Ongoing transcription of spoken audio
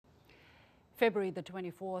February the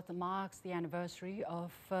 24th marks the anniversary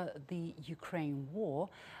of the Ukraine war.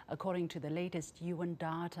 According to the latest UN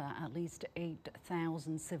data, at least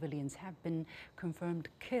 8,000 civilians have been confirmed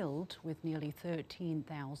killed, with nearly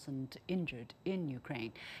 13,000 injured in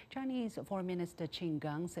Ukraine. Chinese Foreign Minister Qin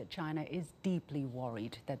Gang said China is deeply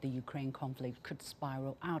worried that the Ukraine conflict could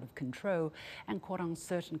spiral out of control and called on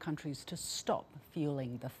certain countries to stop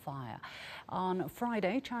fueling the fire. On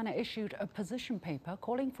Friday, China issued a position paper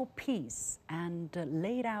calling for peace and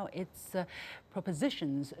laid out its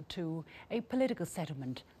propositions to a political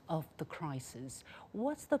settlement of the crisis.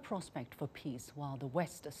 What's the prospect for peace while the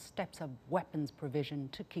West steps up weapons provision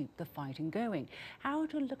to keep the fighting going? How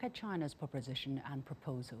to look at China's proposition and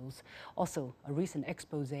proposals? Also, a recent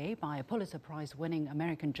expose by a Pulitzer Prize-winning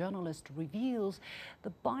American journalist reveals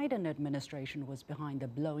the Biden administration was behind the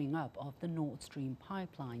blowing up of the Nord Stream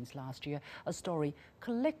pipelines last year, a story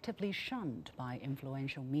collectively shunned by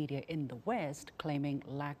influential media in the West, claiming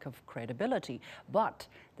lack of credibility. But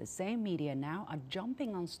the same media now are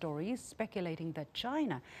jumping on stories speculating that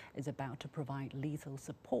China is about to provide lethal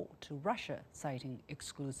support to Russia, citing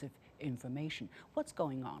exclusive information. What's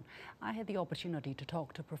going on? I had the opportunity to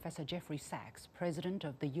talk to Professor Jeffrey Sachs, president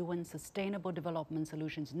of the UN Sustainable Development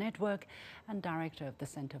Solutions Network and director of the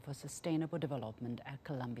Center for Sustainable Development at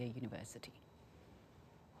Columbia University.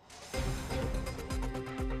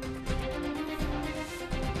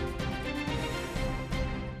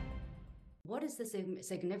 What is the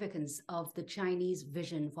significance of the Chinese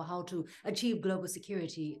vision for how to achieve global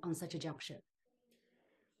security on such a juncture?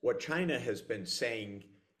 What China has been saying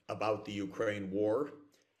about the Ukraine war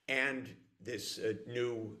and this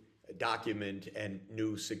new document and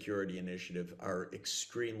new security initiative are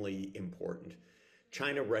extremely important.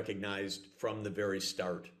 China recognized from the very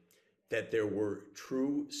start that there were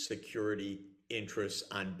true security interests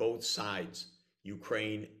on both sides,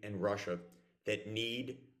 Ukraine and Russia, that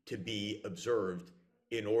need to be observed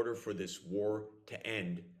in order for this war to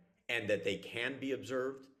end, and that they can be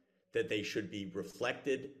observed, that they should be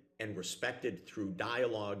reflected and respected through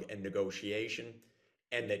dialogue and negotiation,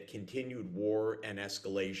 and that continued war and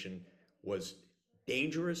escalation was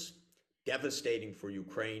dangerous, devastating for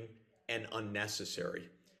Ukraine, and unnecessary.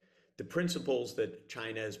 The principles that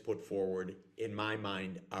China has put forward, in my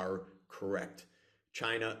mind, are correct.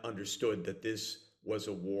 China understood that this was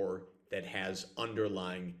a war that has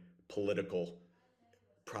underlying political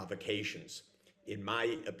provocations. In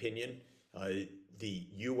my opinion, the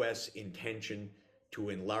U.S. intention to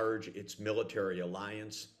enlarge its military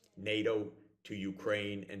alliance, NATO, to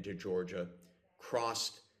Ukraine and to Georgia,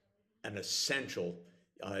 crossed an essential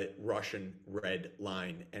Russian red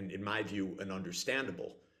line, and in my view, an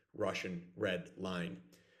understandable Russian red line.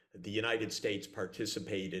 The United States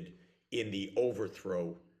participated in the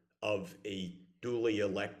overthrow of a duly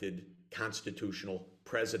elected constitutional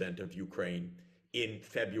president of Ukraine in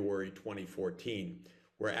February 2014.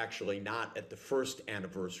 We're actually not at the first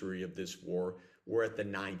anniversary of this war, we're at the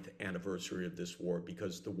 9th anniversary of this war,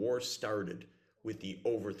 because the war started with the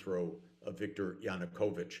overthrow of Viktor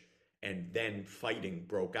Yanukovych, and then fighting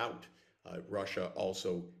broke out. Russia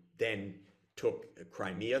also then took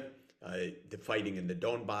Crimea. The fighting in the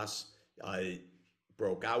Donbass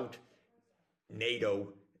broke out.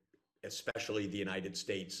 NATO, especially the United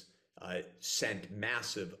States, sent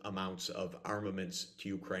massive amounts of armaments to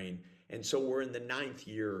Ukraine. And so we're in the 9th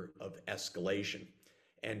year of escalation.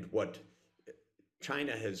 And what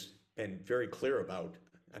China has been very clear about,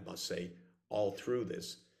 I must say, all through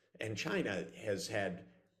this, and China has had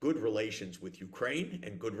good relations with Ukraine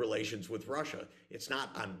and good relations with Russia. It's not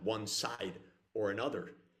on one side or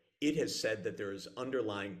another. It has said that there is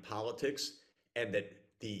underlying politics and that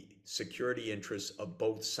the security interests of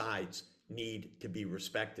both sides need to be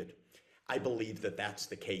respected. I believe that that's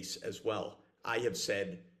the case as well. I have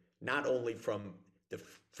said, not only from the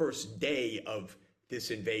first day of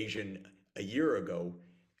this invasion a year ago,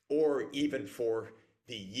 or even for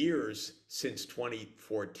the years since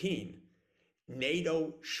 2014,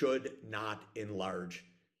 NATO should not enlarge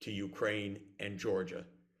to Ukraine and Georgia,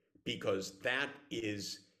 because that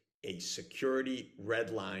is a security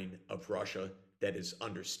red line of Russia that is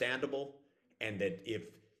understandable, and that if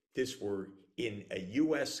this were in a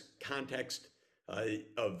U.S. context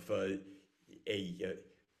of a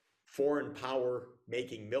foreign power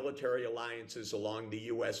making military alliances along the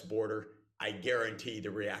U.S. border, I guarantee the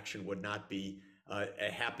reaction would not be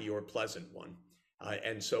a happy or pleasant one.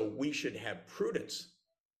 And so we should have prudence,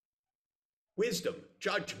 wisdom,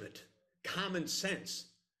 judgment, common sense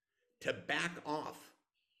to back off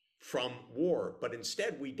from war. But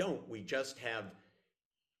instead we don't. We just have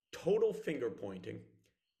total finger pointing,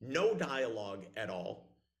 no dialogue at all,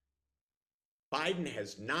 Biden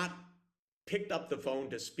has not picked up the phone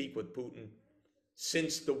to speak with Putin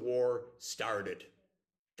since the war started.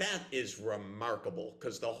 That is remarkable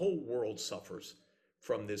because the whole world suffers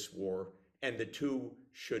from this war, and the two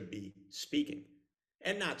should be speaking.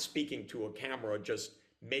 And not speaking to a camera, just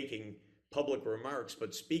making public remarks,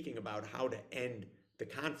 but speaking about how to end the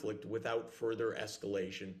conflict without further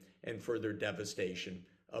escalation and further devastation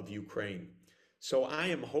of Ukraine. So I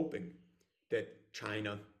am hoping that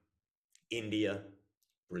China, India,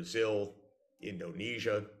 Brazil,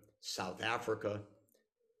 Indonesia, South Africa,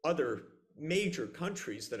 other major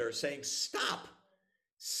countries that are saying, stop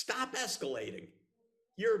escalating.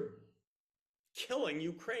 You're killing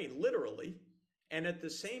Ukraine, literally. And at the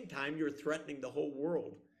same time, you're threatening the whole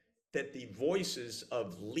world that the voices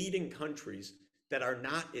of leading countries that are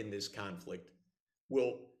not in this conflict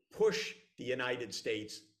will push the United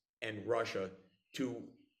States and Russia to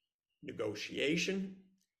negotiation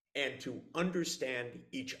and to understand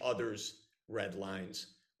each other's red lines,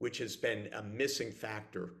 which has been a missing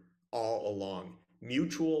factor all along.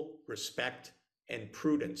 Mutual respect and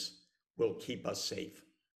prudence will keep us safe.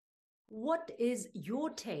 What is your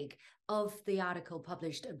take of the article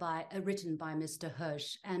published written by Mr.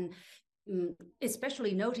 Hersh, and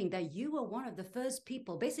especially noting that you were one of the first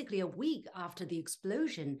people, basically a week after the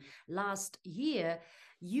explosion last year,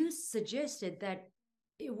 you suggested that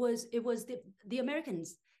it was the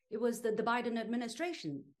Americans, it was the Biden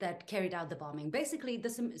administration that carried out the bombing. Basically, the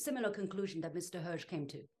similar conclusion that Mr. Hersh came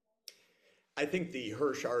to. I think the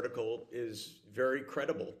Hersh article is very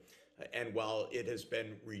credible. And while it has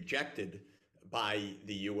been rejected by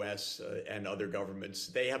the US and other governments,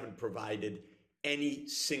 they haven't provided any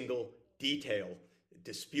single detail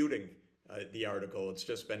disputing the article. It's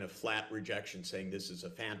just been a flat rejection saying this is a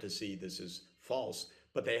fantasy, this is false.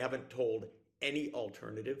 But they haven't told any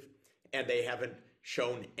alternative, and they haven't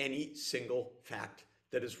shown any single fact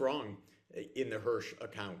that is wrong in the Hersh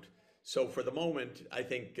account. So for the moment, I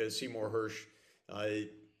think Seymore Hersh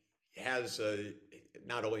has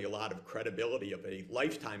not only a lot of credibility of a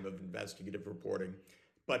lifetime of investigative reporting,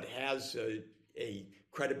 but has a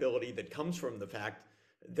credibility that comes from the fact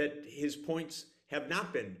that his points have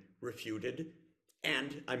not been refuted,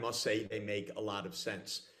 and I must say they make a lot of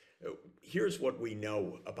sense. Here's what we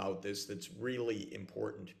know about this that's really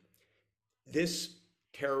important. This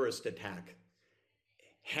terrorist attack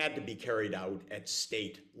had to be carried out at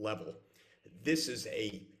state level. This is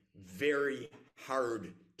a very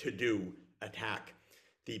hard to do attack.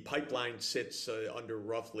 The pipeline sits under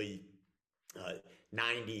roughly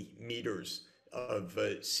 90 meters of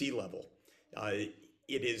sea level. It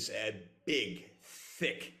is a big,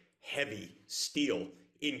 thick, heavy steel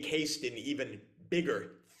encased in even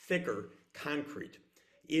bigger, thicker concrete.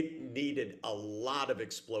 It needed a lot of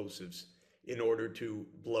explosives in order to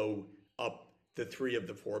blow up the 3 of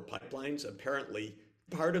the 4 pipelines. Apparently,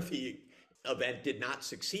 part of the event did not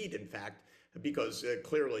succeed, in fact, because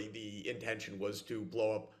clearly the intention was to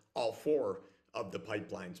blow up all 4 of the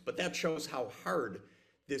pipelines. But that shows how hard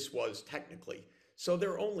this was technically. So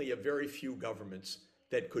there are only a very few governments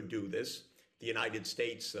that could do this, the United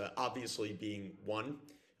States obviously being one.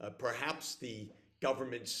 Perhaps the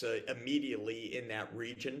governments immediately in that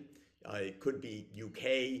region, it could be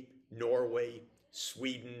UK, Norway,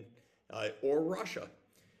 Sweden, or Russia.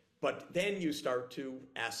 But then you start to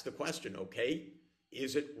ask the question, okay,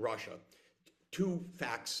 is it Russia? 2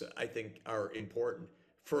 facts I think are important.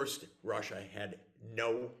 First, Russia had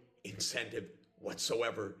no incentive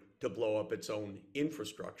whatsoever to blow up its own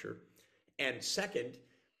infrastructure. And second,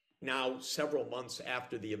 now several months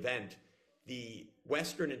after the event, the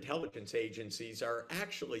Western intelligence agencies are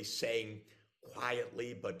actually saying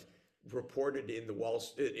quietly, but reported in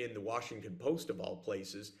the Washington Post of all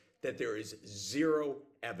places, that there is zero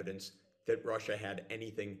evidence that Russia had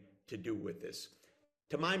anything to do with this.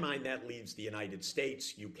 To my mind, that leaves the United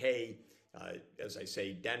States, UK, as I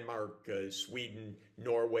say, Denmark, Sweden,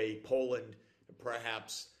 Norway, Poland,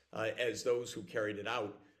 perhaps as those who carried it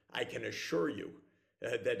out. I can assure you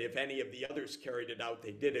that if any of the others carried it out,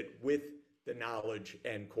 they did it with the knowledge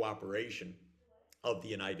and cooperation of the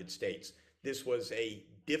United States. This was a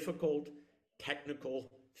difficult technical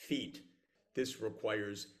feat. This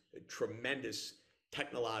requires tremendous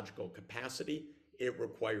technological capacity. It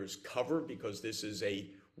requires cover because this is a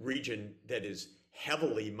region that is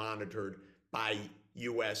heavily monitored by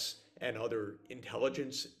US and other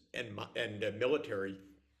intelligence and military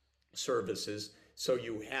services. So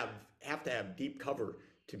you have to have deep cover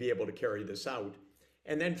to be able to carry this out.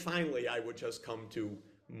 And then finally, I would just come to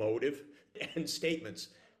motive and statements.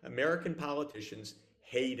 American politicians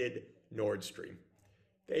hated Nord Stream.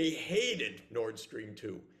 They hated Nord Stream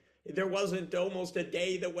 2. There wasn't almost a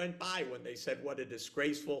day that went by when they said what a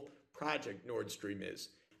disgraceful project Nord Stream is.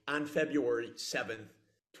 On February 7th,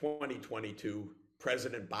 2022,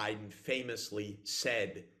 President Biden famously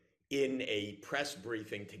said in a press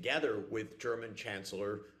briefing together with German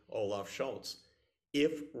Chancellor Olaf Scholz,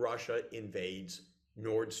 if Russia invades,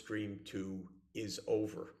 Nord Stream 2 is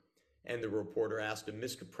over. And the reporter asked him,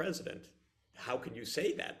 Mr. President, how can you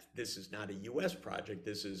say that? This is not a US project.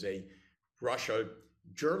 This is a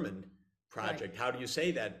Russia-German project. Right. How do you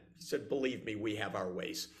say that? He said, believe me, we have our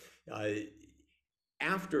ways.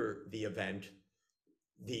 After the event,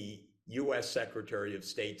 the US Secretary of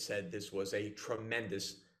State said this was a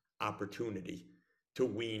tremendous opportunity to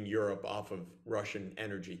wean Europe off of Russian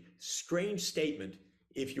energy. Strange statement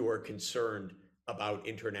if you are concerned about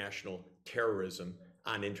international terrorism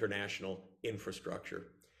on international infrastructure.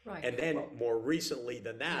 Right. And then more recently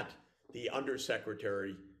than that, the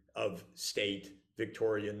Undersecretary of State,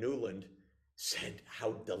 Victoria Nuland, said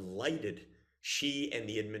how delighted she and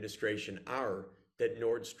the administration are that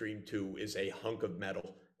Nord Stream 2 is a hunk of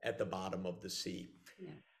metal at the bottom of the sea.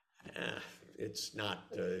 Yeah. It's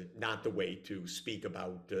not the way to speak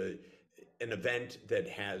about an event that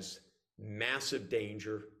has massive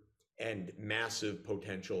danger and massive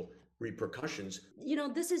potential repercussions. You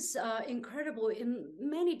know, this is incredible in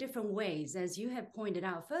many different ways, as you have pointed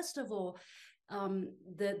out. First of all,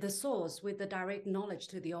 the source with the direct knowledge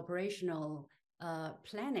to the operational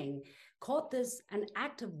planning called this an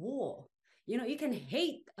act of war. You know, you can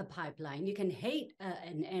hate a pipeline, you can hate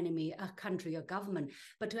an enemy, a country, a government,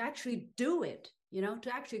 but to actually do it, you know,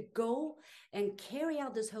 to actually go and carry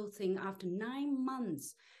out this whole thing after 9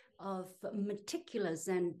 months of meticulous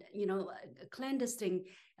and, you know, clandestine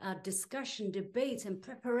discussion, debates, and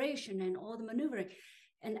preparation, and all the maneuvering,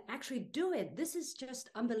 and actually do it. This is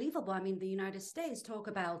just unbelievable. I mean, the United States talk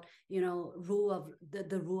about, you know,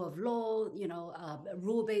 the rule of law, you know,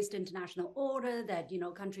 rule-based international order, that, you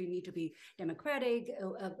know, country need to be democratic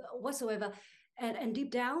whatsoever, and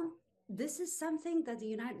deep down, this is something that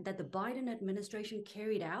the Biden administration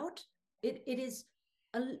carried out. It's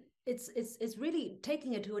really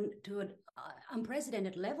taking it to an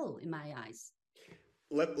unprecedented level in my eyes.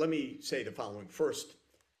 Let me say the following. First,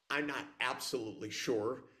 I'm not absolutely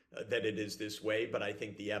sure that it is this way, but I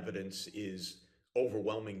think the evidence is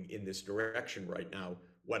overwhelming in this direction right now.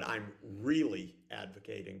 What I'm really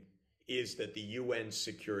advocating is that the UN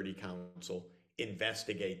Security Council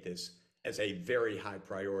investigate this as a very high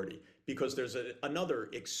priority, because there's another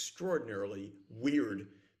extraordinarily weird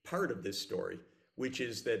part of this story, which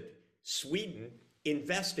is that Sweden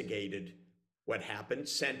investigated what happened,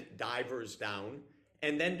 sent divers down,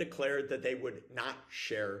 and then declared that they would not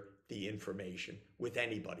share the information with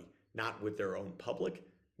anybody, not with their own public,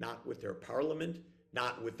 not with their parliament,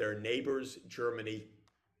 not with their neighbors, Germany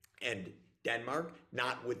and Denmark,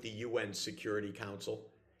 not with the UN Security Council.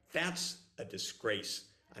 That's a disgrace,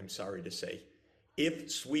 I'm sorry to say. If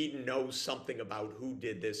Sweden knows something about who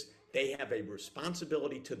did this, they have a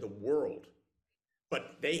responsibility to the world,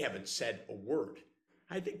 but they haven't said a word.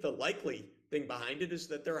 I think the likely thing behind it is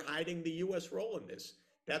that they're hiding the U.S. role in this.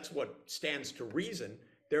 That's what stands to reason.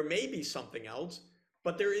 There may be something else,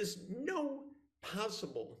 but there is no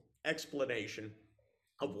possible explanation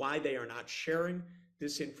of why they are not sharing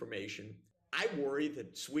this information. I worry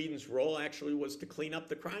that Sweden's role actually was to clean up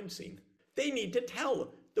the crime scene. They need to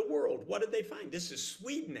tell the world, what did they find? This is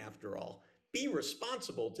Sweden, after all. Be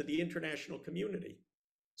responsible to the international community.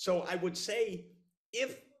 So I would say,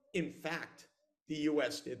 if in fact the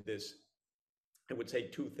U.S. did this, I would say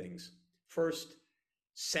two things. First,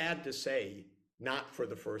 sad to say, not for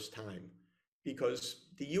the first time, because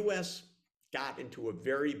the U.S. got into a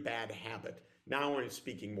very bad habit, now I'm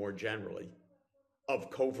speaking more generally,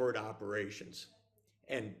 of covert operations.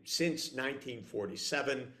 And since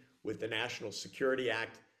 1947, with the National Security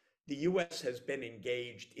Act, the U.S. has been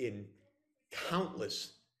engaged in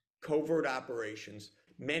countless covert operations,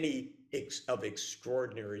 many of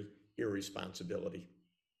extraordinary irresponsibility.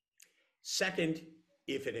 Second,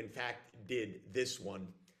 if it in fact did this one,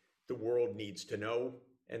 the world needs to know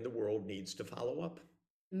and the world needs to follow up.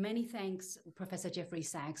 Many thanks, Professor Jeffrey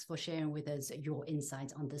Sachs, for sharing with us your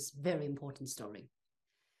insights on this very important story.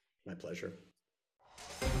 My pleasure.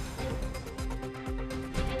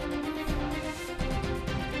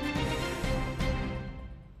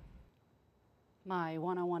 My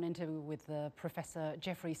one-on-one interview with Professor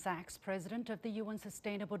Jeffrey Sachs, President of the UN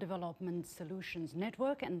Sustainable Development Solutions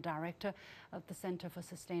Network and Director of the Center for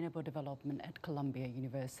Sustainable Development at Columbia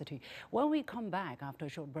University. When we come back after a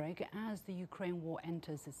short break, as the Ukraine war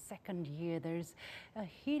enters its second year, there's a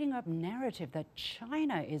heating up narrative that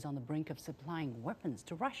China is on the brink of supplying weapons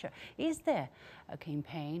to Russia. Is there a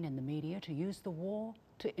campaign in the media to use the war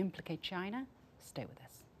to implicate China? Stay with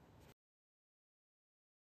us.